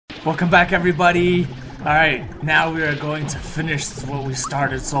Welcome back, everybody. Alright, now we are going to finish what we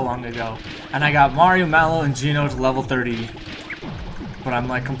started so long ago. And I got Mario, Mallow, and Gino to level 30. But I'm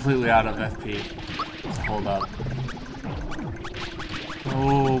like completely out of FP. So hold up.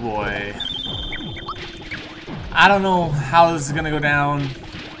 Oh boy. I don't know how this is gonna go down.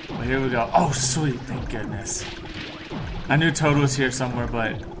 But here we go. Oh sweet, thank goodness. I knew Toad was here somewhere,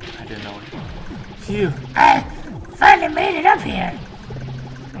 but I didn't know it. Phew. I finally made it up here.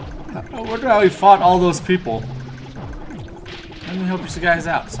 I wonder how he fought all those people. Let me help you guys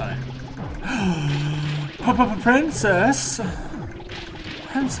out, sorry. Princess?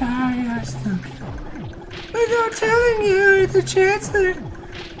 I'm sorry, I snook. Without telling you, the Chancellor.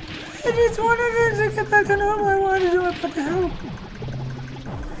 I just wanted to get back to normal. I wanted to help to help.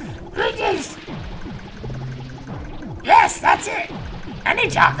 Bridges! Yes, that's it. Any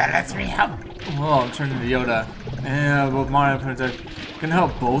job that lets me help. Whoa, I'm turning to Yoda. Yeah, but Mario Princess can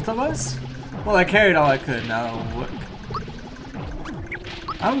help both of us? Well, I carried all I could. Now, what?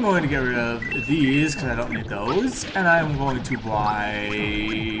 I'm going to get rid of these because I don't need those, and I'm going to buy.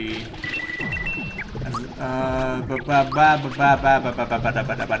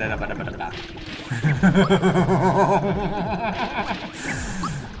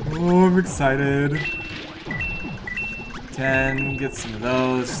 Oh, I'm excited. 10, get some of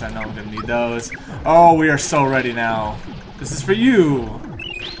those, because I know I'm going to need those. Oh, we are so ready now. This is for you.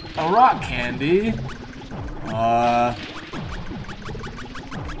 A rock candy. I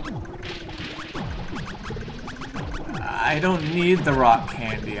don't need the rock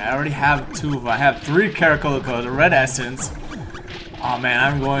candy. I already have 2 of them. I have 3 Caracola codes, a red essence. Oh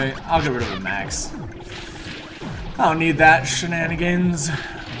man, I'll get rid of it, Max. I don't need that shenanigans.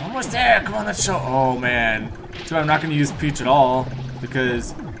 We're almost there. Come on, let's show. Oh man. So I'm not going to use Peach at all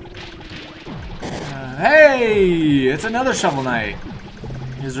because. Hey, it's another Shovel Knight.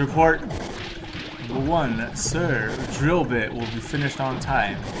 His report. Number 1, sir, drill bit will be finished on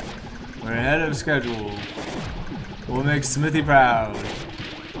time. We're ahead of schedule. We'll make Smithy proud.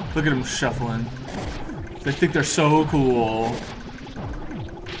 Look at him shuffling. They think they're so cool.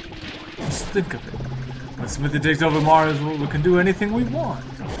 Just think of it. When Smithy takes over Mars, we can do anything we want.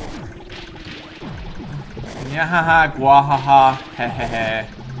 Yahaha, guahaha, hehehe.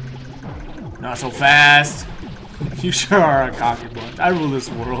 Not so fast. You sure are a cocky bunch. I rule this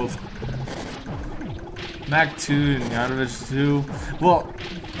world. Mac 2 and Yadovich 2. Well,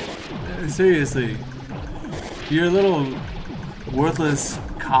 seriously. Your little worthless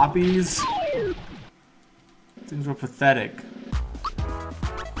copies. Things were pathetic.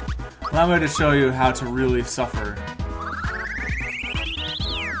 Allow me to show you how to really suffer.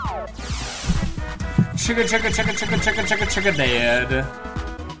 Chicka chicka chicka chicka chicka chicka chicka dead.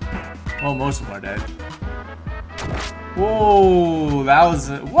 Well, most of them are dead. Whoa, that was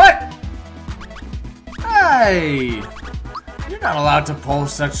what? Hey, you're not allowed to pull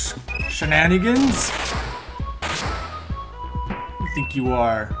such shenanigans. You think you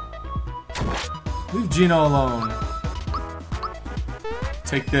are? Leave Gino alone.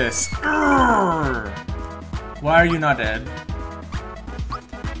 Take this. Urgh. Why are you not dead?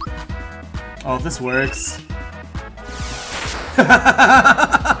 Oh, if this works.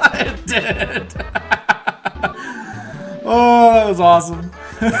 It did. Oh, that was awesome.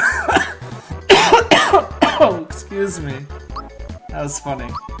 Oh, excuse me. That was funny.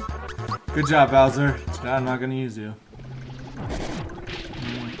 Good job, Bowser. I'm not gonna use you.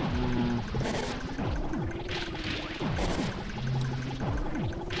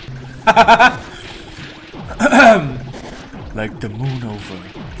 Like the moon over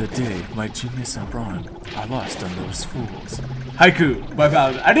the day my genius and brawn are lost on those fools. Haiku by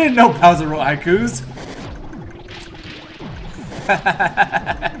Bowser. I didn't know Bowser wrote haikus.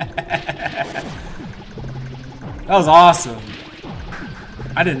 That was awesome.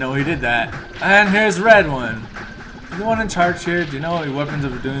 I didn't know he did that. And here's Red One. You the one in charge here? Do you know what your weapons are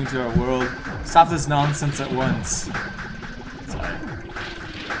doing to our world? Stop this nonsense at once. Sorry.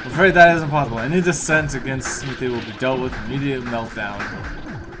 I'm afraid that isn't possible. Any dissent against Smithy will be dealt with immediate meltdown.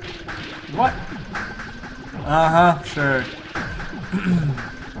 What? Uh-huh, sure.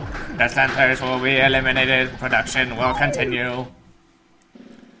 Dissenters will be eliminated. Production will continue.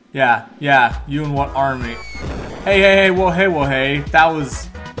 Yeah, you and what army? Hey, whoa, hey. That was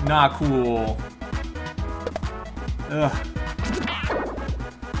not cool. Ugh.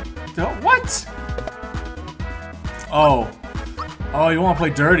 What? Oh, you want to play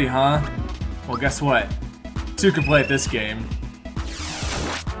dirty, huh? Well, guess what? 2 can play at this game.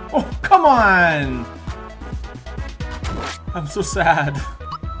 Oh, come on! I'm so sad.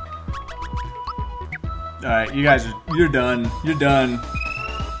 Alright, you guys you're done. You're done.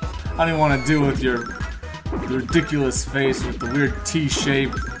 don't even want to deal with your ridiculous face with the weird T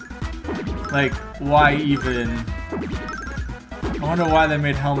shape. Like, why even? I wonder why they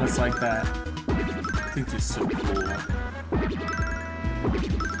made helmets like that. I think they're so cool.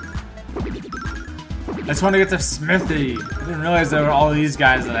 I just want to get to Smithy. I didn't realize there were all these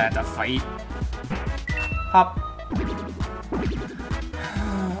guys that I had to fight. Hop.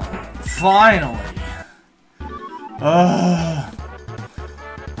 Finally.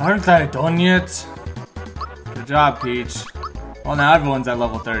 Aren't I done yet? Good job, Peach. Well, now everyone's at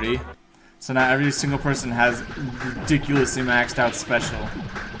level 30. So now every single person has ridiculously maxed out special.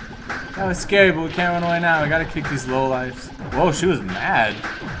 That was scary, but we can't run away now. We gotta kick these lowlifes. Whoa, she was mad.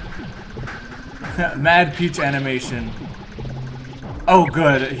 Mad Peach animation. Oh,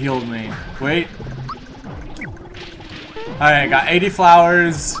 good, it healed me. Wait. Alright, got 80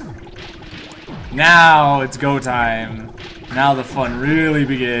 flowers. Now it's go time. Now the fun really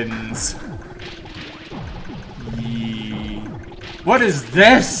begins. Yee. What is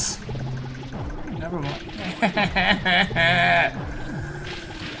this? Never mind.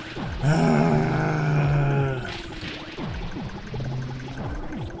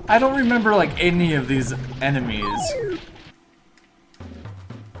 I don't remember like any of these enemies.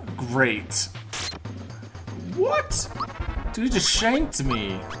 Great. What? Dude, he just shanked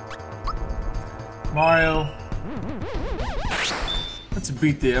me. Mario. Let's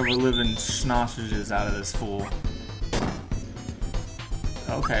beat the ever-living schnossages out of this fool.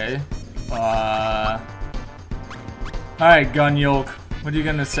 Okay. Alright, Gun Yolk. What are you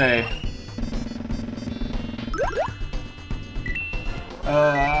gonna say?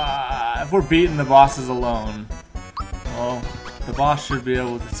 If we're beating the bosses alone, well, the boss should be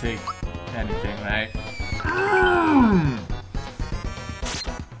able to take anything, right?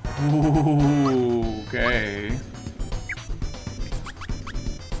 Ooh, okay.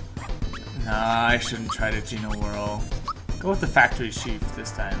 Nah, I shouldn't try to Geno Whirl. Go with the Factory Sheaf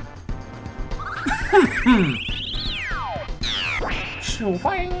this time.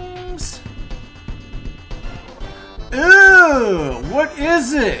 Wings. Ew! What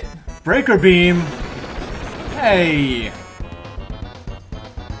is it? Breaker Beam. Hey.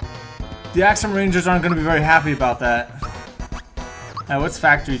 The Axum Rangers aren't going to be very happy about that. What's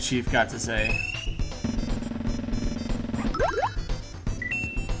Factory Chief got to say?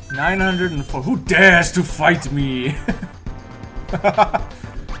 904. Who dares to fight me?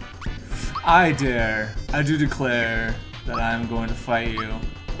 I dare. I do declare that I'm going to fight you.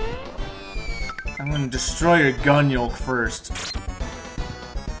 I'm going to destroy your Gun Yolk first.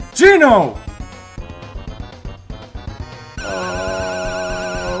 Geno!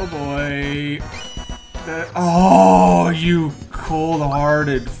 Oh boy. Oh, you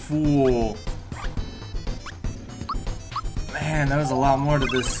cold-hearted fool. Man, that was a lot more to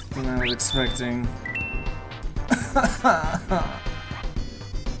this than I was expecting.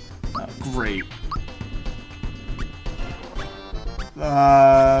 Oh, great.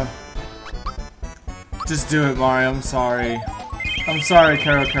 Just do it, Mario. I'm sorry. I'm sorry,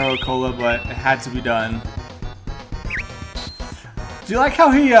 Karo Cola, but it had to be done. Do you like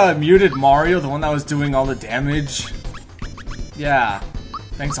how he muted Mario, the one that was doing all the damage? Yeah.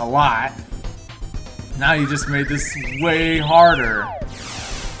 Thanks a lot. Now you just made this way harder.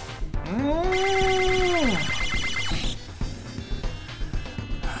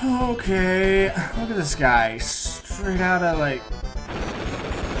 Okay. Look at this guy. Straight out of like...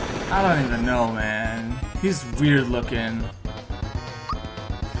 I don't even know, man. He's weird looking.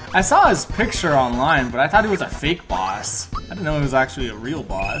 I saw his picture online, but I thought he was a fake boss. I didn't know he was actually a real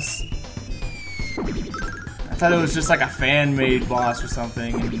boss. I thought it was just like a fan-made boss or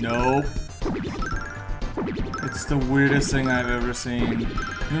something. Nope. It's the weirdest thing I've ever seen.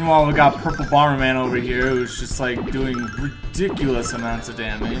 Meanwhile, we got Purple Bomberman over here, who's just like doing ridiculous amounts of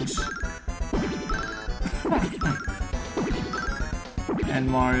damage. And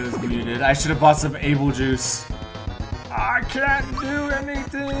Mario's muted. I should have bought some Able Juice. I can't do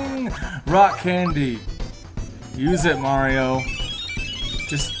anything! Rock Candy. Use it, Mario.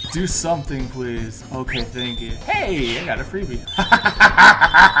 Just do something, please. Okay, thank you. Hey, I got a freebie.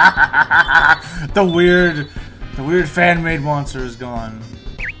 The weird fan-made monster is gone.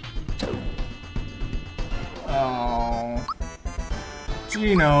 Oh.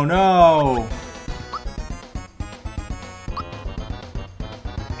 Geno, no!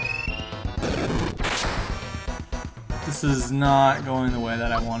 This is not going the way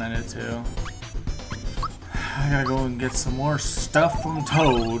that I wanted it to. I gotta go and get some more stuff from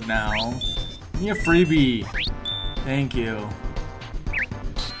Toad now. Give me a freebie. Thank you.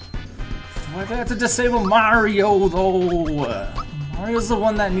 Why'd they have to disable Mario though? Mario's the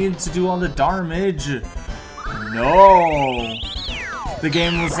one that needs to do all the damage. No. The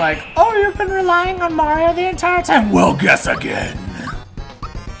game was like, oh, you've been relying on Mario the entire time. Well, guess again.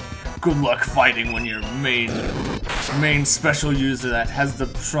 Good luck fighting when your main special user that has the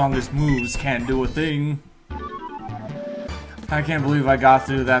strongest moves can't do a thing. I can't believe I got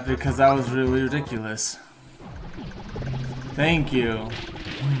through that because that was really ridiculous. Thank you.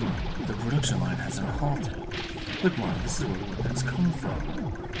 The production line hasn't halted. Look, Mario, this is where the weapons come from.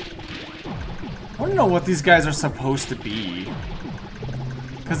 I want to know what these guys are supposed to be.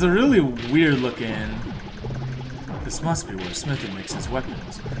 Because they're really weird looking. This must be where Smithy makes his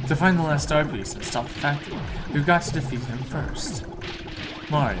weapons. To find the last star piece and stop the factory, we've got to defeat him first.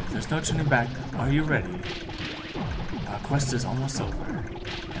 Mario, there's no turning back now. Are you ready? Our quest is almost over.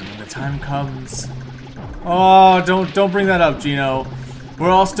 And when the time comes... Oh, don't bring that up, Gino. We're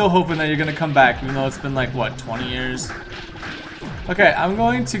all still hoping that you're gonna come back, even though it's been like, what, 20 years? Okay, I'm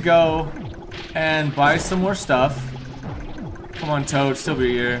going to go and buy some more stuff. Come on, Toad, still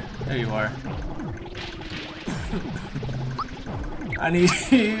be here. There you are. I need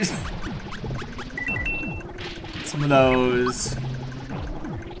some of those.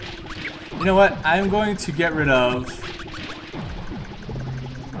 You know what? I'm going to get rid of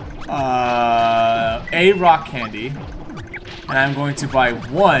a rock candy, and I'm going to buy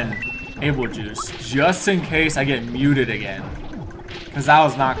one Able Juice just in case I get muted again, because that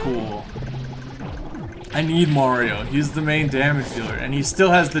was not cool. I need Mario. He's the main damage dealer, and he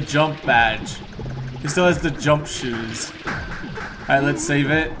still has the jump badge. He still has the jump shoes. Alright, let's save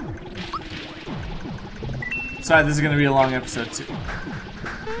it. Sorry, this is gonna be a long episode too.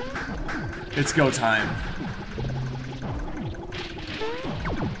 It's go time.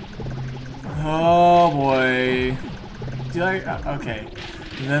 Oh boy. Do you like? Okay.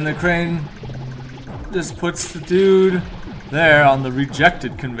 And then the crane just puts the dude there on the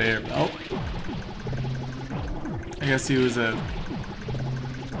rejected conveyor belt. I guess he was a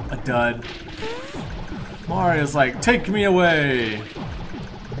dud. Mario's like, take me away!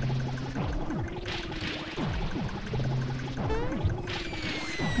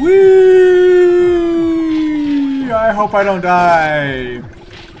 Whee! I hope I don't die.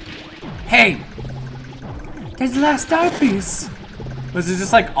 Hey! There's the last star piece! Was it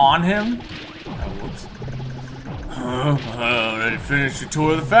just like on him? Oh, whoops. Ready to finish your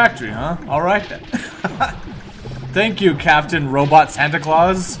tour of the factory, huh? Alright then. Thank you, Captain Robot Santa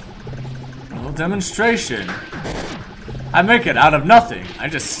Claus. A little demonstration. I make it out of nothing. I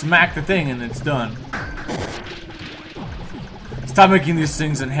just smack the thing and it's done. Stop making these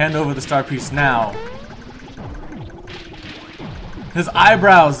things and hand over the star piece now. His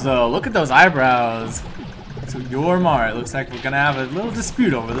eyebrows, though. Look at those eyebrows. So you're Mario. It looks like we're gonna have a little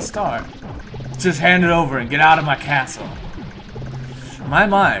dispute over the star. Just hand it over and get out of my castle. My,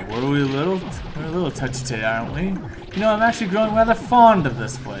 we're a little touchy today, aren't we? You know, I'm actually growing rather fond of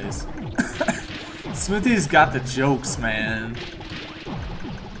this place. Smithy's got the jokes, man.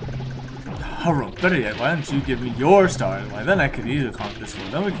 Hurry, better yet, why don't you give me your star? Why, then I could easily conquer this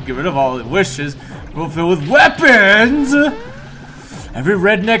world. Then we could get rid of all the wishes. We'll fill with weapons! Every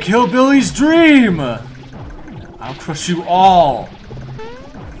redneck hillbilly's dream! I'll crush you all.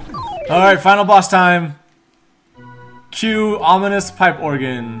 Alright, final boss time. Cue ominous pipe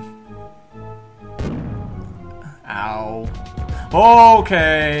organ. Ow.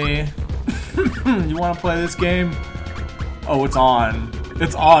 Okay. You want to play this game? Oh, it's on.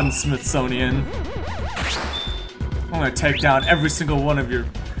 It's on, Smithsonian. I'm gonna take down every single one of your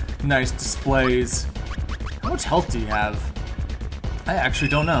nice displays. How much health do you have? I actually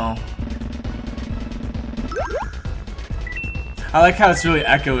don't know. I like how it's really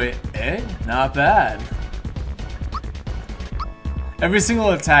echoey. Eh? Not bad. Every single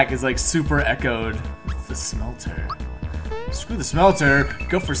attack is like super echoed. It's the smelter. Screw the smelter.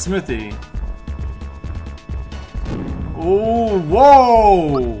 Go for Smithy. Oh,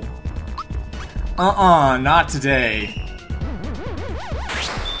 whoa! Not today.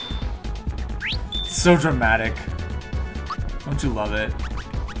 It's so dramatic. Don't you love it?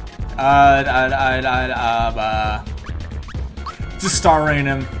 Just star rain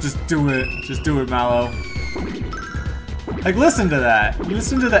him. Just do it. Just do it, Mallow. Like, listen to that.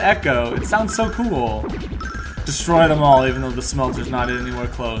 Listen to the echo. It sounds so cool. Destroy them all, even though the smelter's not anywhere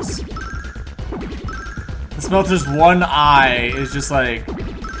close. The smelter's one eye is just like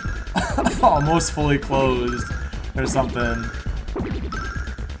almost fully closed or something.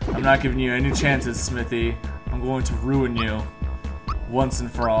 I'm not giving you any chances, Smithy. I'm going to ruin you once and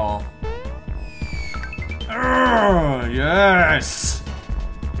for all. Urgh, yes!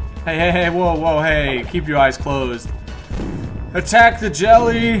 Hey, whoa, hey, keep your eyes closed. Attack the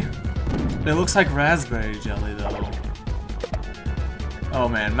jelly! It looks like raspberry jelly though. Oh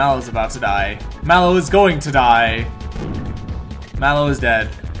man, Mallow's about to die. Mallow is going to die. Mallow is dead.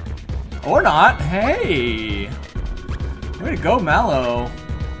 Or not. Hey! Way to go, Mallow.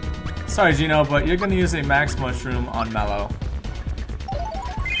 Sorry, Gino, but you're gonna use a max mushroom on Mallow.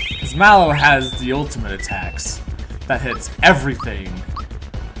 Because Mallow has the ultimate attacks that hits everything.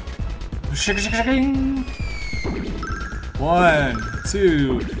 1,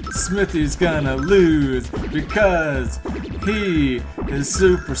 2, Smithy's gonna lose because he is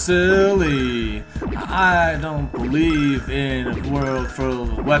super silly. I don't believe in a world full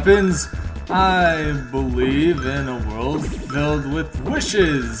of weapons. I believe in a world filled with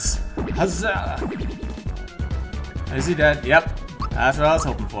wishes. Huzzah! Is he dead? Yep. That's what I was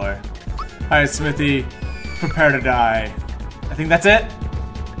hoping for. Alright, Smithy. Prepare to die. I think that's it.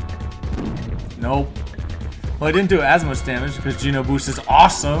 Nope. Well, I didn't do as much damage because Geno Boost is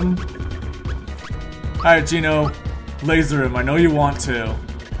awesome. Alright, Geno. Laser him. I know you want to.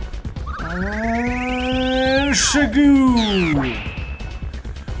 Shagoo!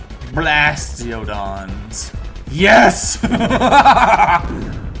 Blastiodons. Yes!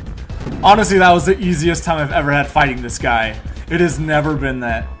 Honestly, that was the easiest time I've ever had fighting this guy. It has never been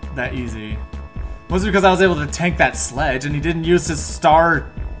that easy. Mostly because I was able to tank that sledge and he didn't use his star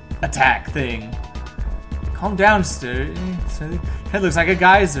attack thing. Calm down, Stu. Head looks like a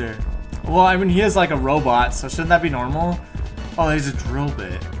geyser. Well, I mean, he is like a robot, so shouldn't that be normal? Oh, he's a drill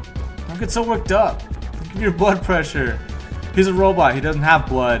bit. Don't get so worked up. Think of your blood pressure. He's a robot. He doesn't have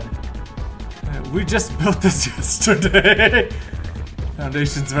blood. We just built this yesterday.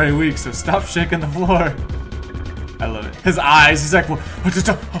 Foundation's very weak, so stop shaking the floor. I love it. His eyes, he's like,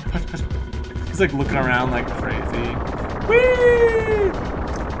 he's like looking around like crazy. Whee!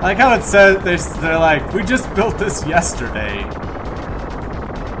 I like how it says, they're like, we just built this yesterday.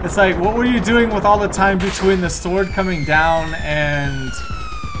 It's like, what were you doing with all the time between the sword coming down and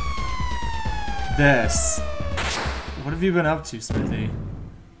this? What have you been up to, Smithy?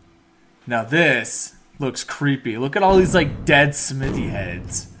 Now this looks creepy. Look at all these like dead Smithy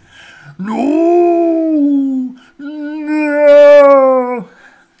heads. No! No!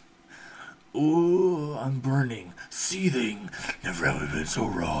 Ooh, I'm burning, seething. Never have I been so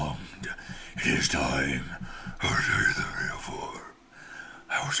wronged. It is time. I will show you the real form.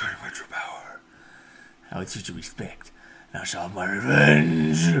 I will show you my true power. I will teach you respect. Now shall I have my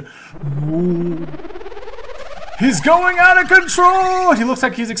revenge. Ooh. He's going out of control! He looks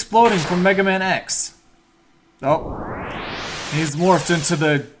like he's exploding from Mega Man X. Oh. He's morphed into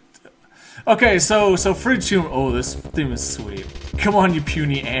the... Okay, so Fridge Humor... Oh, this theme is sweet. Come on, you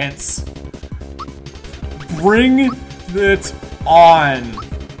puny ants. Bring it on.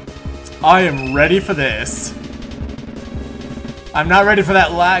 I am ready for this. I'm not ready for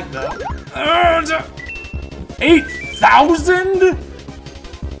that lag, though. 8,000?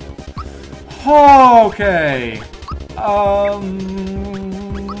 Okay.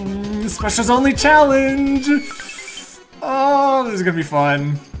 Specials only challenge. Oh, this is gonna be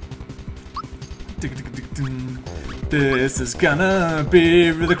fun. This is gonna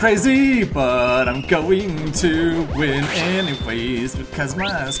be really crazy, but I'm going to win anyways because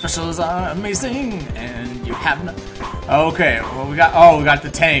my specials are amazing and you have no... Okay, well we got the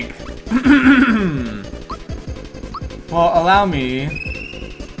tank. Well, allow me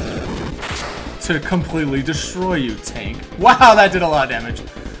to completely destroy you, tank. Wow, that did a lot of damage.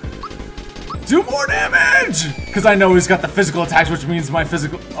 Do more damage! Because I know he's got the physical attacks, which means my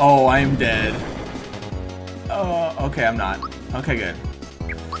physical... Oh, I am dead. Okay, I'm not. Okay, good.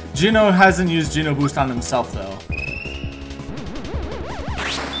 Geno hasn't used Geno Boost on himself, though.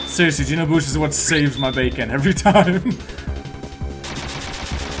 Seriously, Geno Boost is what saves my bacon every time.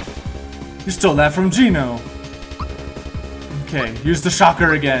 You stole that from Geno. Okay, use the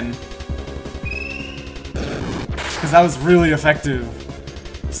shocker again. Because that was really effective.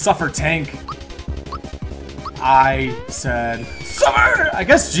 Suffer, tank. I said suffer! I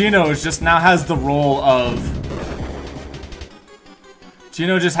guess Geno just now has the role of...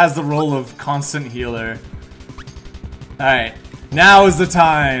 Geno just has the role of constant healer. Alright, now is the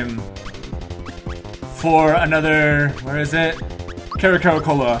time for another... Where is it?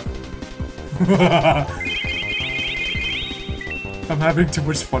 Caracola. I'm having too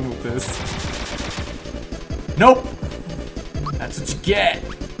much fun with this. Nope! That's what you get!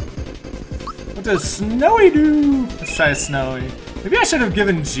 What does Snowy do? Let's try Snowy. Maybe I should have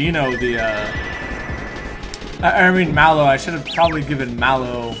given Geno the, I mean Mallow. I should have probably given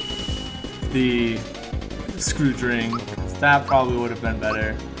Mallow the screw string. That probably would have been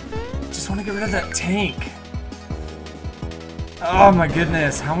better. Just want to get rid of that tank. Oh my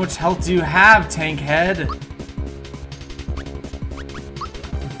goodness, how much health do you have, tank head?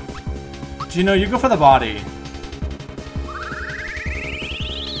 Gino, you go for the body.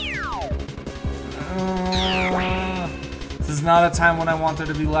 This is not a time when I want there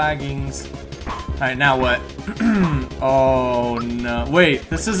to be laggings. Alright, now what? Oh no. Wait,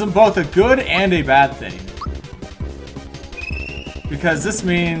 this isn't both a good and a bad thing. Because this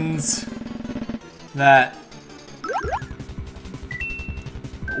means that...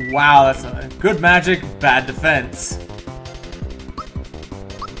 Wow, that's a good magic, bad defense.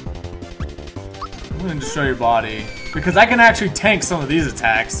 I'm gonna destroy your body. Because I can actually tank some of these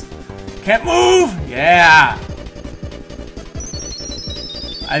attacks. Can't move! Yeah!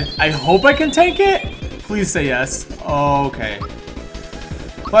 I hope I can tank it? Please say yes. Okay.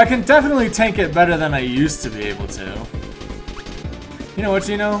 Well, I can definitely tank it better than I used to be able to. You know what,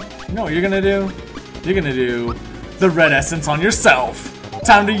 Gino? You know what you're gonna do? You're gonna do the red essence on yourself.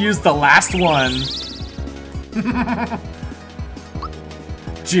 Time to use the last one.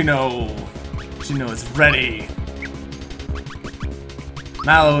 Gino is ready.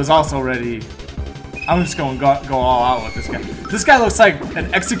 Mallow is also ready. I'm just going to go all out with this guy. This guy looks like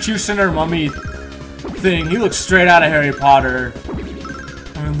an executioner mummy thing. He looks straight out of Harry Potter.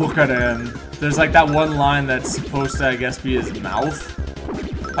 I mean, look at him. There's like that one line that's supposed to, I guess, be his mouth.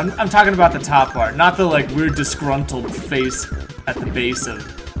 I'm talking about the top part, not the like weird disgruntled face at the base of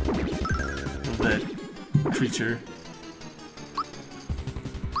the creature.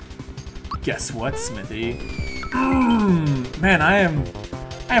 Guess what, Smithy? Man, I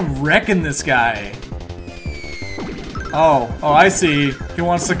am wrecking this guy. Oh, I see. He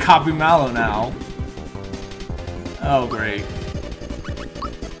wants to copy Mallow now. Oh, great.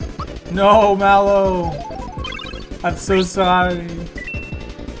 No, Mallow. I'm so sorry.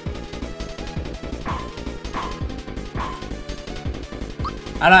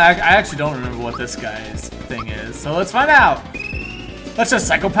 I actually don't remember what this guy's thing is, so let's find out. Let's just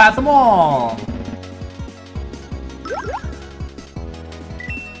psychopath them all.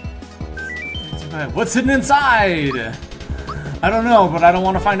 What's hidden inside? I don't know, but I don't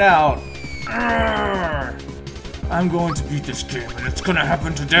want to find out. I'm going to beat this game, and it's gonna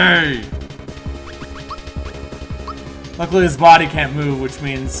happen today. Luckily, his body can't move, which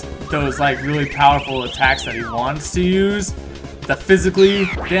means those like really powerful attacks that he wants to use, the physically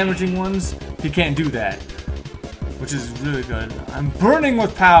damaging ones, he can't do that, which is really good. I'm burning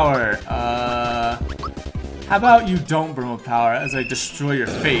with power. How about you don't burn with power as I destroy your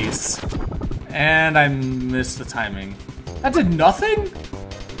face? And I missed the timing. That did nothing?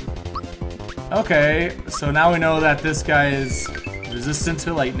 Okay, so now we know that this guy is resistant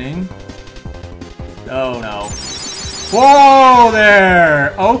to lightning. Oh no. Whoa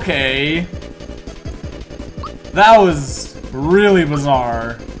there! Okay. That was really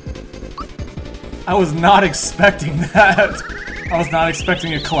bizarre. I was not expecting that. I was not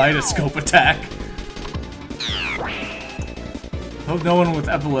expecting a kaleidoscope attack. Hope no one with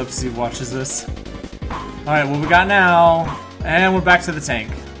epilepsy watches this. Alright, what we got now? And we're back to the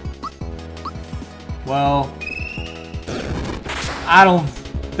tank. Well, I don't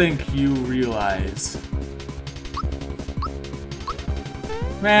think you realize.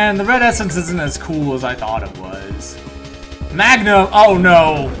 Man, the red essence isn't as cool as I thought it was. Magnum! Oh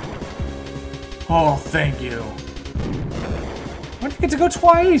no! Oh, thank you. Why did I get to go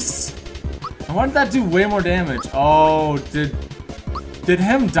twice? And why did that do way more damage? Oh, did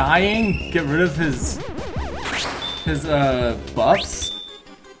him dying get rid of his buffs?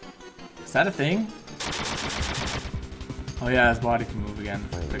 Is that a thing? Oh yeah, his body can move again.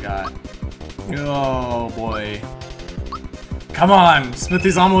 I forgot. Oh boy. Come on!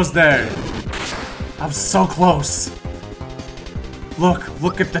 Smithy's almost there! I'm so close!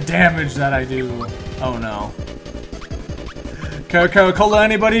 Look at the damage that I do. Oh no. Coca-Cola,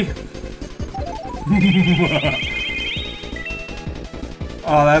 anybody?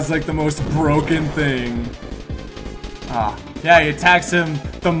 Oh, that's like the most broken thing. Ah, yeah, he attacks him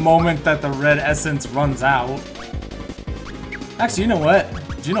the moment that the red essence runs out. Actually, you know what?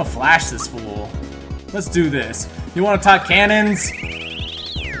 Gino, flash this fool. Let's do this. You want to talk cannons?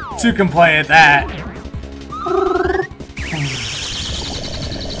 Two can play at that.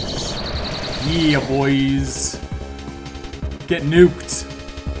 Yeah, boys. Get nuked.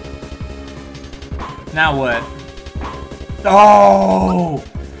 Now what? Oh!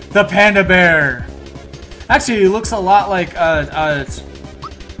 The panda bear! Actually, he looks a lot like,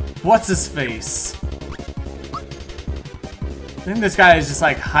 what's his face? I think this guy is just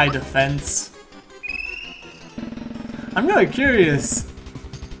like high defense. I'm really curious.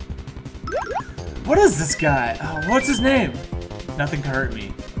 What is this guy? Oh, what's his name? Nothing can hurt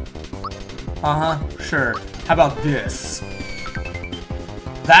me. Uh-huh, sure. How about this?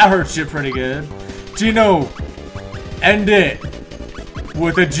 That hurts you pretty good. Gino, end it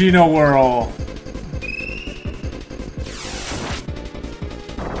with a Gino whirl.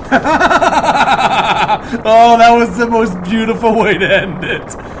 Oh, that was the most beautiful way to end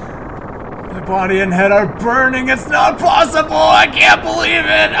it. My body and head are burning. It's not possible. I can't believe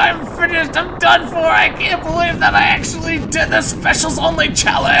it. I'm finished. I'm done for. I can't believe that I actually did the specials only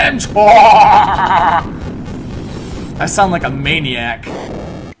challenge. I sound like a maniac.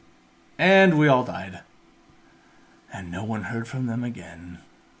 And we all died. And no one heard from them again.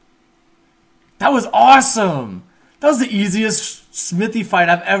 That was awesome. That was the easiest Smithy fight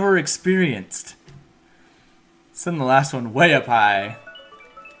I've ever experienced. Send the last one way up high.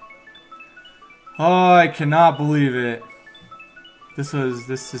 Oh, I cannot believe it. This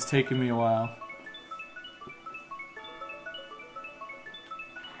has taken me a while.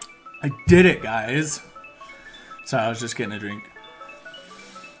 I did it, guys. Sorry, I was just getting a drink.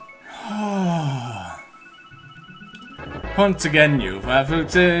 Once again, you've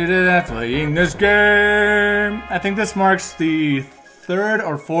succeeded at playing this game. I think this marks the 3rd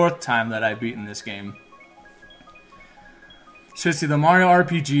or 4th time that I've beaten this game. Seriously, the Mario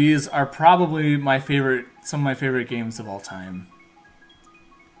RPGs are probably some of my favorite games of all time.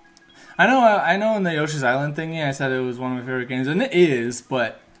 I know in the Yoshi's Island thingy I said it was one of my favorite games, and it is,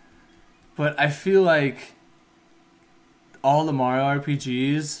 but I feel like all the Mario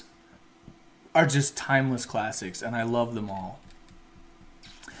RPGs are just timeless classics, and I love them all.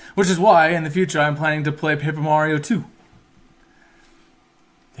 Which is why, in the future, I'm planning to play Paper Mario 2.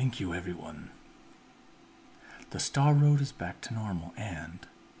 Thank you, everyone. The Star Road is back to normal, and...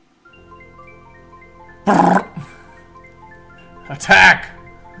 Attack!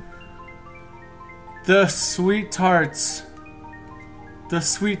 The sweet tarts. The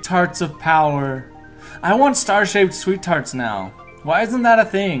sweet tarts of power. I want star-shaped sweet tarts now. Why isn't that a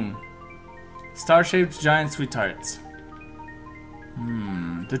thing? Star-shaped giant sweet tarts.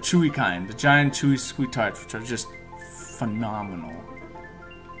 The chewy kind. The giant chewy sweet tarts, which are just phenomenal.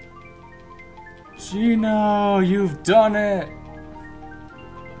 Gino, you've done it!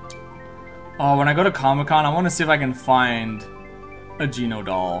 Oh, when I go to Comic-Con, I want to see if I can find a Gino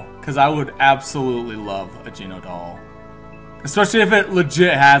doll. Because I would absolutely love a Gino doll. Especially if it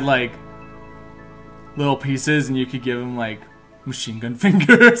legit had, like, little pieces and you could give him, like, machine gun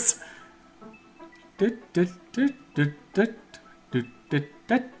fingers.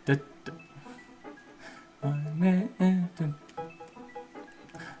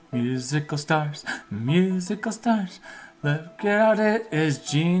 Musical stars, look out, it is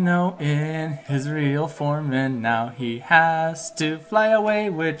Gino in his real form, and now he has to fly away,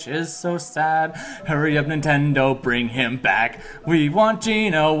 which is so sad. Hurry up, Nintendo, bring him back. We want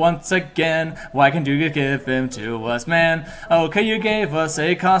Gino once again. Why can't you give him to us, man? Okay, you gave us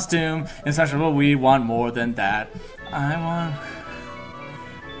a costume in special, but we want more than that.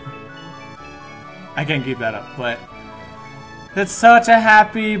 I can't keep that up, but it's such a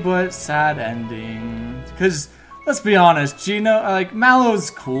happy but sad ending. Because, let's be honest, Gino, like, Mallow's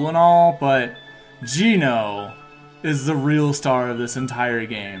cool and all, but Gino is the real star of this entire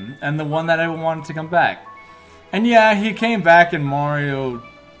game, and the one that I wanted to come back. And yeah, he came back in Mario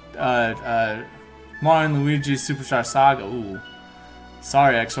and Luigi Superstar Saga. Ooh.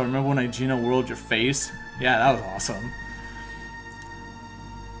 Sorry, Exo, remember when I Gino whirled your face? Yeah, that was awesome.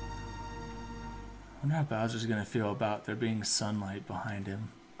 I wonder how Bowser's gonna feel about there being sunlight behind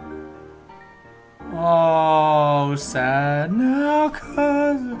him. Oh, sad now,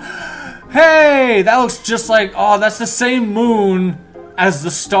 cause... Hey! That looks just like... Oh, that's the same moon as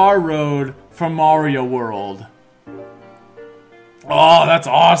the Star Road from Mario World. Oh, that's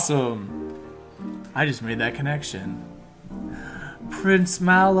awesome! I just made that connection. Prince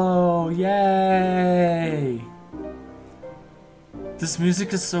Mallow! Yay! This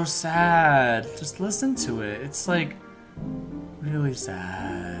music is so sad. Just listen to it. It's like really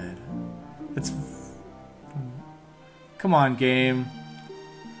sad. It's... Come on, game.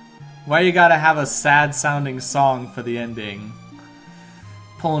 Why you gotta have a sad sounding song for the ending?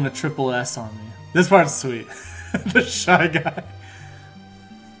 Pulling a triple S on me. This part's sweet. The Shy Guy.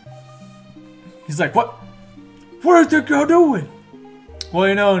 He's like, what? What do you think you're doing? Well,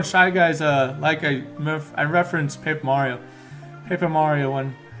 you know, in Shy Guy's, like I referenced Paper Mario. Paper Mario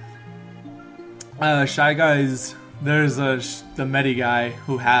when Shy Guys, there's the Medi guy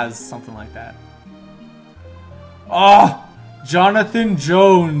who has something like that. Oh, Jonathan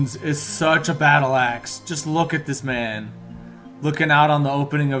Jones is such a battle axe. Just look at this man, looking out on the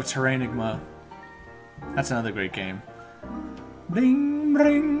opening of Terranigma. That's another great game. Bring,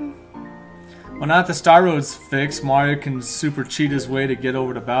 bring. Well, now that the Star Road's fixed, Mario can super cheat his way to get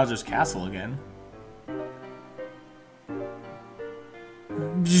over to Bowser's castle again.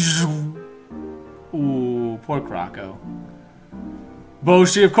 Ooh, poor Croco.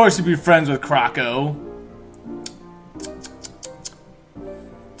 Boshi, of course you'd be friends with Croco.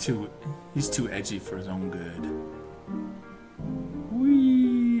 He's too edgy for his own good.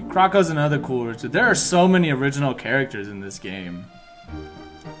 Whee! Croco's another cool. There are so many original characters in this game.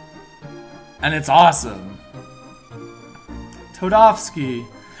 And it's awesome. Todovsky.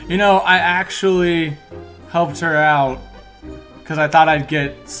 You know, I actually helped her out because I thought I'd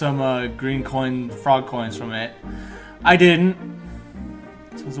get some green frog coins from it. I didn't.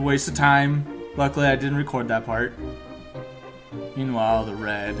 So it was a waste of time. Luckily, I didn't record that part. Meanwhile, the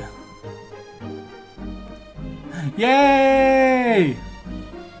red. Yay!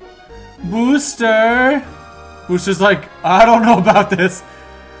 Booster! Booster's like, I don't know about this.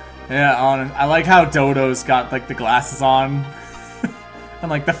 Yeah, I like how Dodo's got like the glasses on. And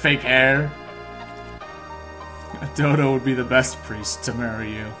like the fake hair. Dodo would be the best priest to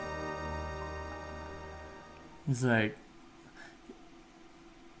marry you. He's like,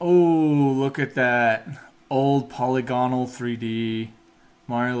 oh, look at that. Old polygonal 3D.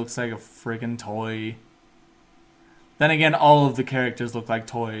 Mario looks like a friggin' toy. Then again, all of the characters look like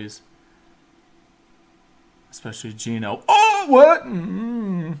toys. Especially Gino. Oh, what?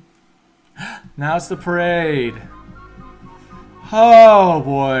 Now it's the parade. Oh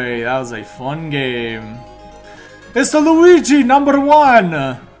boy, that was a fun game. It's the Luigi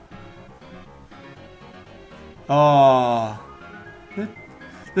 #1. Oh,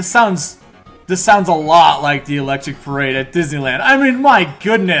 this sounds a lot like the Electric Parade at Disneyland. I mean, my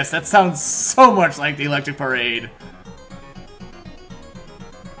goodness, that sounds so much like the Electric Parade.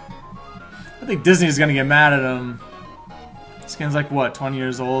 I think Disney's gonna get mad at him. This game's like, what, 20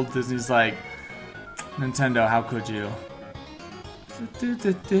 years old? Disney's like, Nintendo, how could you?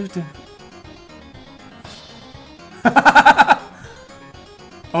 I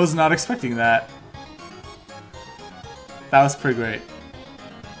was not expecting that. That was pretty great.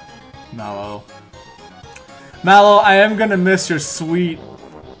 Mallow. Mallow, I am gonna miss your sweet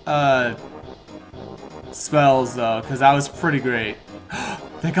spells though, because that was pretty great.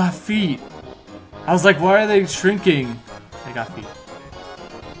 They got feet. I was like, why are they shrinking? They got feet.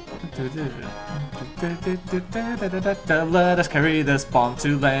 Let us carry this bomb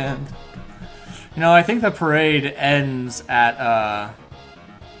to land. You know, I think the parade ends at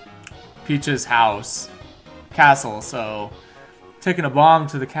Peach's castle, so taking a bomb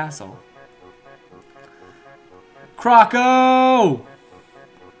to the castle. Croco!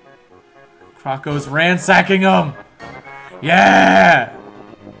 Croco's ransacking him! Yeah!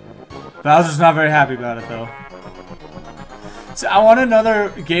 Bowser's not very happy about it though. So I want another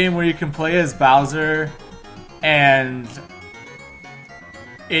game where you can play as Bowser and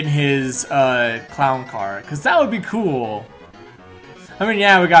in his clown car, because that would be cool. I mean,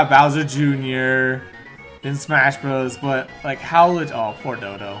 yeah, we got Bowser Jr. in Smash Bros, but like how oh, poor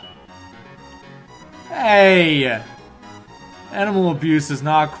Dodo. Hey! Animal abuse is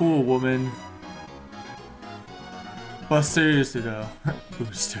not cool, woman. But seriously though,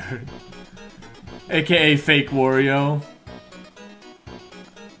 Booster. AKA Fake Wario.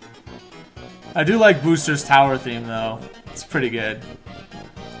 I do like Booster's tower theme though. It's pretty good.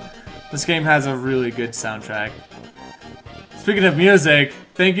 This game has a really good soundtrack. Speaking of music,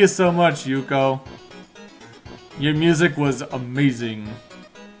 thank you so much, Yuko. Your music was amazing.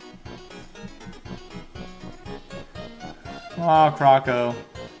 Aw, Croco.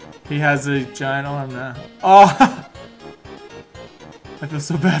 He has a giant arm now. Oh! I feel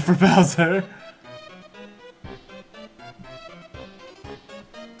so bad for Bowser.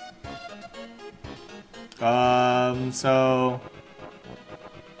 So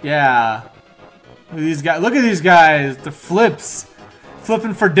yeah. Look at these guys. Look at these guys. The flips.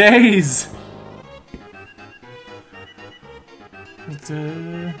 Flipping for days.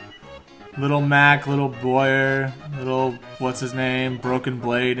 Little Mac, little Boyer, little what's his name, Broken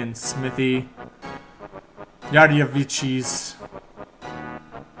Blade and Smithy. Yardiavichis.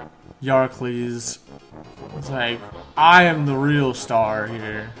 Yarkleys. It's like, I am the real star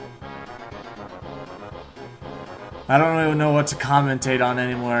here. I don't even know what to commentate on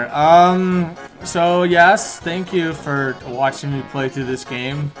anymore. So yes, thank you for watching me play through this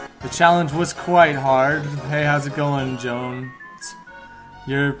game. The challenge was quite hard. Hey, how's it going, Joan?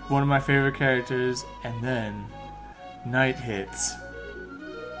 You're one of my favorite characters. And then, night hits.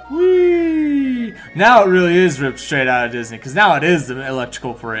 Whee! Now it really is ripped straight out of Disney, because now it is the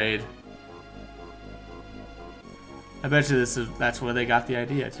electrical parade. I bet you that's where they got the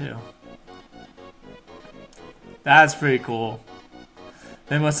idea too. That's pretty cool.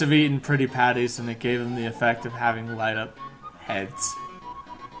 They must have eaten pretty patties and it gave them the effect of having light up heads.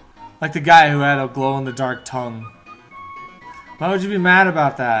 Like the guy who had a glow in the dark tongue. Why would you be mad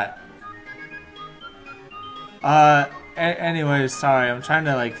about that? Anyways, sorry, I'm trying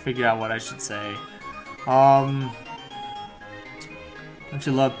to like figure out what I should say. Don't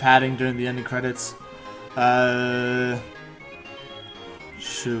you love padding during the ending credits?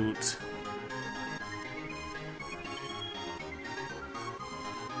 Shoot.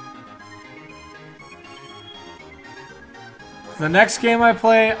 The next game I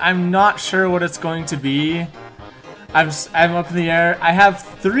play, I'm not sure what it's going to be. I'm up in the air. I have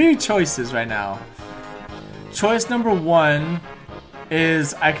 3 choices right now. Choice number 1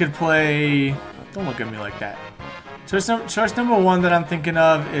 is I could play... Don't look at me like that. Choice number 1 that I'm thinking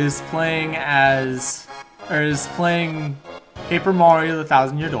of is playing Paper Mario: The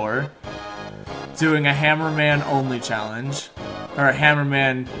Thousand Year Door, doing a Hammerman only challenge, or a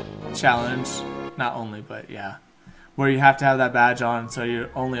Hammerman challenge, not only, but yeah, where you have to have that badge on, so you're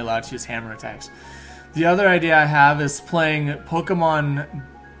only allowed to use hammer attacks. The other idea I have is playing Pokemon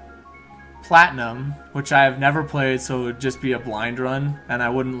Platinum, which I have never played, so it would just be a blind run, and I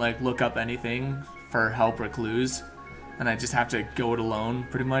wouldn't like look up anything for help or clues, and I just have to go it alone,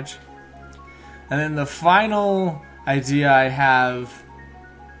 pretty much. And then the final idea I have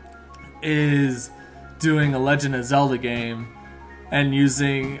is doing a Legend of Zelda game and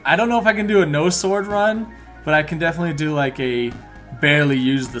using... I don't know if I can do a no sword run, but I can definitely do like a barely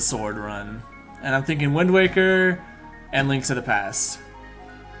use the sword run. And I'm thinking Wind Waker and Link to the Past.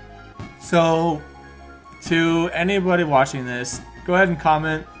 So, to anybody watching this, go ahead and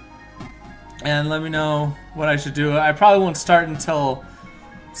comment and let me know what I should do. I probably won't start until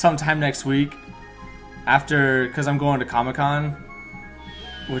sometime next week, because I'm going to Comic-Con,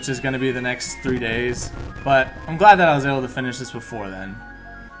 which is going to be the next 3 days. But I'm glad that I was able to finish this before then.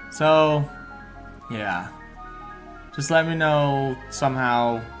 So, yeah. Just let me know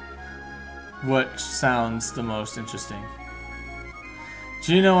somehow what sounds the most interesting.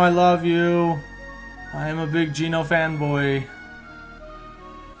 Gino, I love you. I am a big Gino fanboy.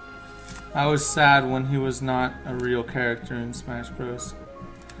 I was sad when he was not a real character in Smash Bros.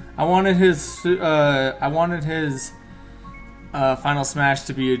 I wanted his Final Smash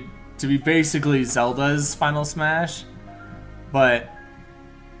to be basically Zelda's Final Smash, but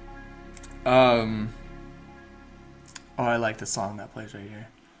oh, I like the song that plays right here.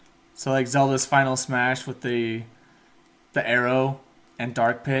 So like Zelda's Final Smash with the arrow and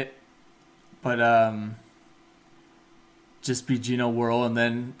Dark Pit, but just be Geno Whirl, and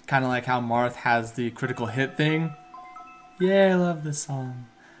then kind of like how Marth has the critical hit thing. Yeah, I love this song.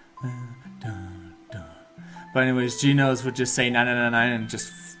 But anyways, Geno's would just say 999 and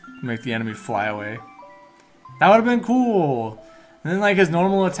just make the enemy fly away. That would have been cool. And then like his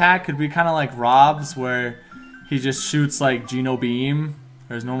normal attack could be kind of like Rob's, where he just shoots like Geno Beam,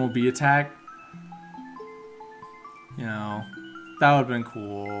 or his normal B attack. You know, that would have been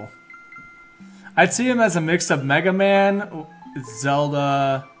cool. I'd see him as a mix of Mega Man,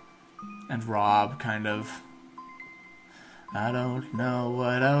 Zelda, and Rob, kind of. I don't know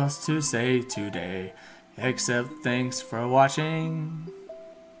what else to say today, except thanks for watching.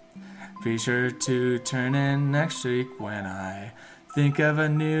 Be sure to turn in next week when I think of a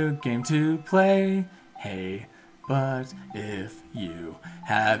new game to play. Hey, but if you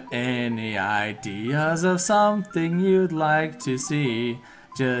have any ideas of something you'd like to see,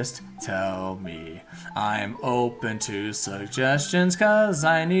 just tell me. I'm open to suggestions, 'cause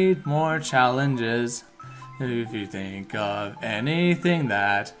I need more challenges. If you think of anything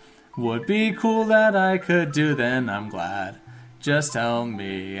that would be cool that I could do, then I'm glad. Just tell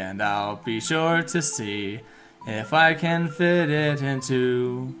me and I'll be sure to see if I can fit it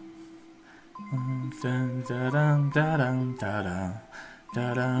into...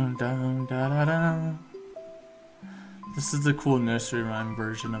 This is the cool nursery rhyme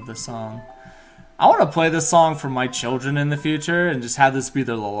version of the song. I want to play this song for my children in the future and just have this be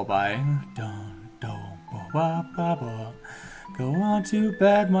their lullaby. Go on to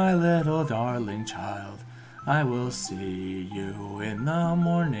bed, my little darling child. I will see you in the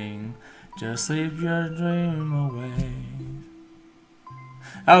morning. Just sleep your dream away.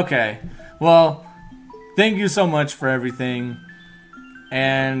 Okay, well, thank you so much for everything.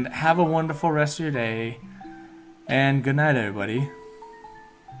 And have a wonderful rest of your day. And good night, everybody.